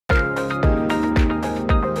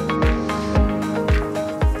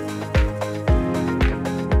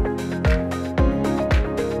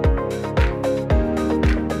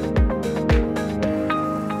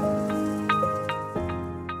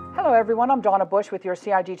everyone. I'm Donna Bush with your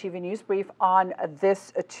CIG-TV News Brief on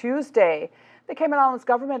this Tuesday. The Cayman Islands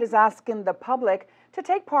government is asking the public to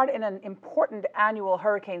take part in an important annual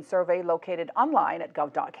hurricane survey located online at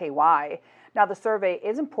gov.ky. Now, the survey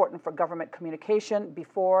is important for government communication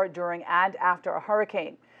before, during, and after a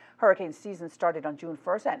hurricane. Hurricane season started on June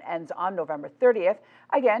 1st and ends on November 30th.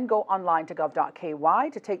 Again, go online to gov.ky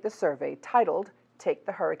to take the survey titled Take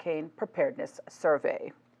the Hurricane Preparedness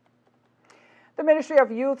Survey. The Ministry of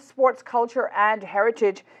Youth, Sports, Culture and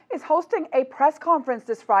Heritage is hosting a press conference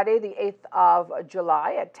this Friday, the 8th of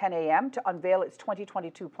July at 10 a.m. to unveil its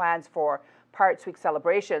 2022 plans for Pirates Week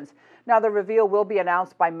celebrations. Now, the reveal will be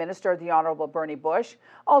announced by Minister the Honorable Bernie Bush.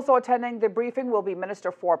 Also attending the briefing will be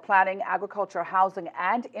Minister for Planning, Agriculture, Housing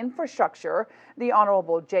and Infrastructure, the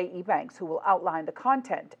Honorable J.E. Banks, who will outline the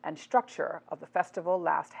content and structure of the festival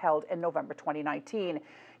last held in November 2019.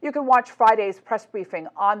 You can watch Friday's press briefing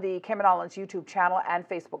on the Cayman Islands YouTube channel and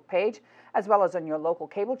Facebook page, as well as on your local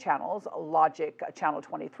cable channels, Logic Channel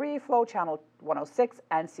 23, Flow Channel 106,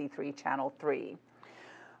 and C3 Channel 3.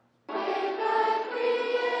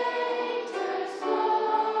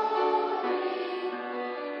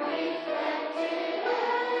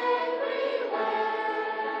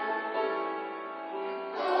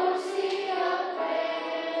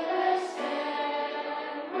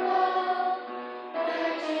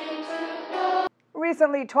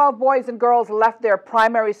 Recently, 12 boys and girls left their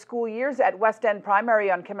primary school years at West End Primary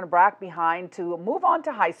on Cayman Brac behind to move on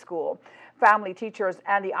to high school. Family, teachers,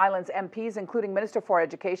 and the island's MPs, including Minister for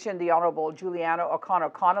Education, the Honorable Juliana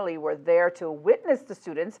O'Connor-Connolly, were there to witness the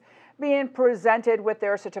students being presented with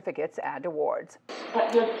their certificates and awards.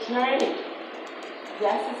 But your journey,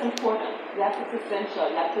 yes, it's important. Yes, it's essential.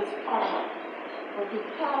 Yes, it's paramount. But you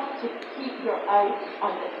have to keep your eye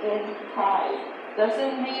on the end prize.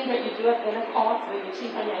 Doesn't mean that you do it in a course when you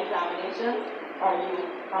cheat on your examinations, or you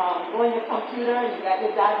go on your computer and you got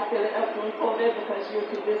your data fill it up during COVID because you're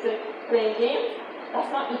too busy playing games.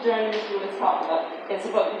 That's not the journey Ms. Lewis talked about. It's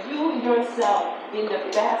about you yourself being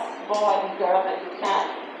the best boy and girl that you can.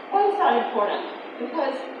 Why is that important?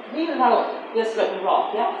 Because we love this little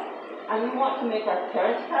rock, yes? And we want to make our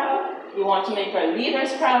parents proud, we want to make our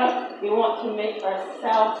leaders proud, we want to make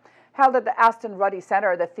ourselves. Held at the Aston Ruddy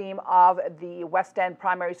Center, the theme of the West End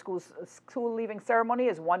Primary School's school leaving ceremony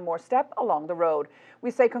is one more step along the road. We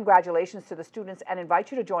say congratulations to the students and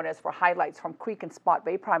invite you to join us for highlights from Creek and Spot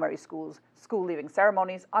Bay Primary Schools' school leaving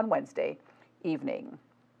ceremonies on Wednesday evening.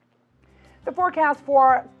 The forecast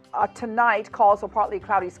for tonight calls for partly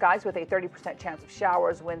cloudy skies with a 30% chance of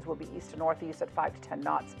showers. Winds will be east to northeast at 5 to 10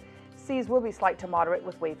 knots. Seas will be slight to moderate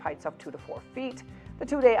with wave heights of 2 to 4 feet. The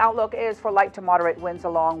two-day outlook is for light to moderate winds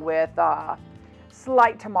along with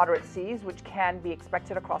slight to moderate seas, which can be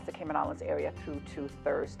expected across the Cayman Islands area through to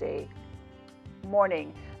Thursday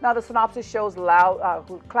morning. Now, the synopsis shows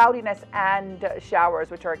cloudiness and showers,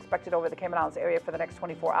 which are expected over the Cayman Islands area for the next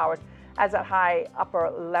 24 hours as a high upper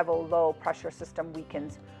level low pressure system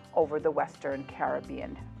weakens over the Western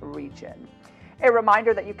Caribbean region. A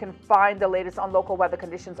reminder that you can find the latest on local weather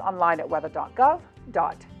conditions online at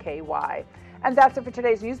weather.gov.ky. And that's it for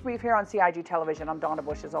today's news brief here on CIG Television. I'm Donna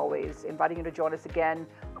Bush, as always, inviting you to join us again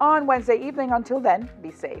on Wednesday evening. Until then,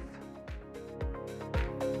 be safe.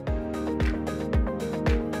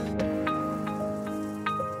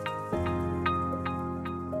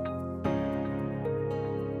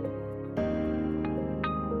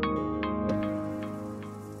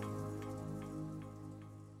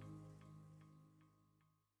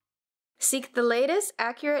 Seek the latest,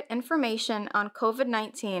 accurate information on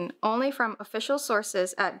COVID-19 only from official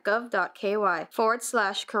sources at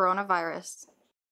gov.ky/coronavirus.